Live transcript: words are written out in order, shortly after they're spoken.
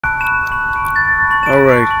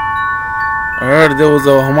Alright. I heard there was a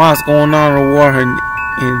Hamas going on a war in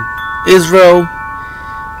Israel.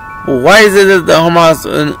 Well, why is it that the Hamas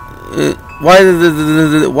why is it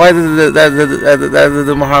that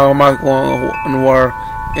the Hamas going on war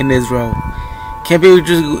in Israel? Can't people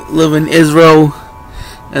just live in Israel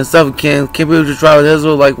and stuff? Can't people just travel to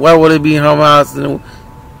Israel? Like, why would it be Hamas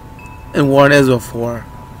in war in Israel for?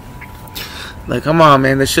 Like, come on,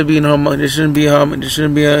 man. There shouldn't be a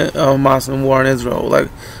Hamas in war in Israel.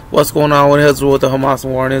 Like, what's going on with Israel with the Hamas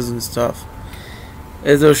in war in Israel and stuff?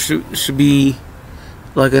 Israel should be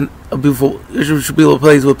like a beautiful. It should be a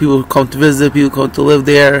place where people come to visit, people come to live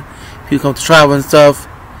there, people come to travel and stuff.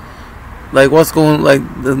 Like, what's going like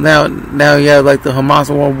now you have like the Hamas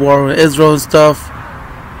in war in Israel and stuff.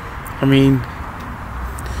 I mean,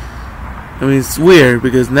 it's weird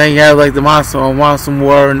because now you have like the Hamas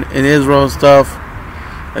war in Israel and stuff.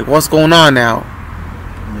 Like, what's going on now?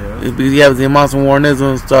 Yeah. Because you have the Hamas war in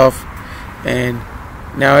Israel and stuff, and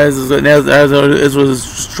now Israel is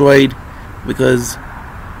destroyed because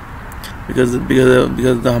of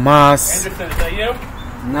the Hamas. Anderson, is that you?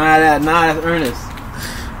 Nah, that's Ernest.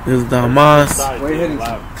 Because the Hamas. Wait, I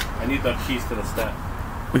need the keys to the step.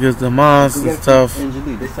 Because the Hamas and stuff.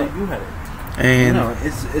 They said you had it. And no,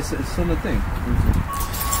 it's on the thing.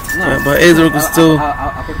 No, but Israel could still.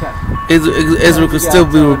 I'll put that. Israel could still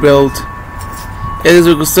be rebuilt.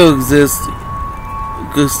 Israel could still exist.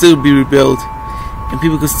 Could still be rebuilt, and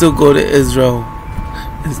people could still go to Israel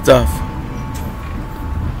and stuff.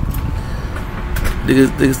 They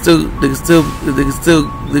can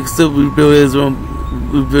still rebuild Israel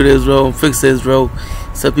and fix Israel,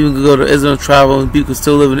 so people can go to Israel and travel, and people can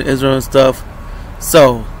still live in Israel and stuff.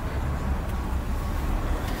 So,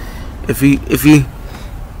 if you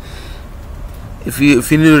new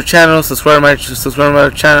to the channel, subscribe to my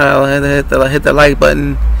channel. Hit that like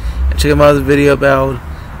button and check out this video about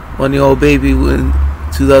 1-year-old baby in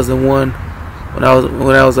 2001 when I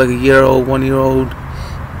was like a year old, 1 year old.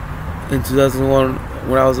 In 2001,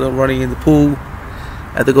 when I was running in the pool,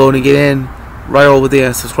 I had to go and get in right over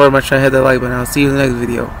there. Subscribe to my channel, hit that like button. I'll see you in the next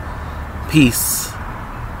video. Peace.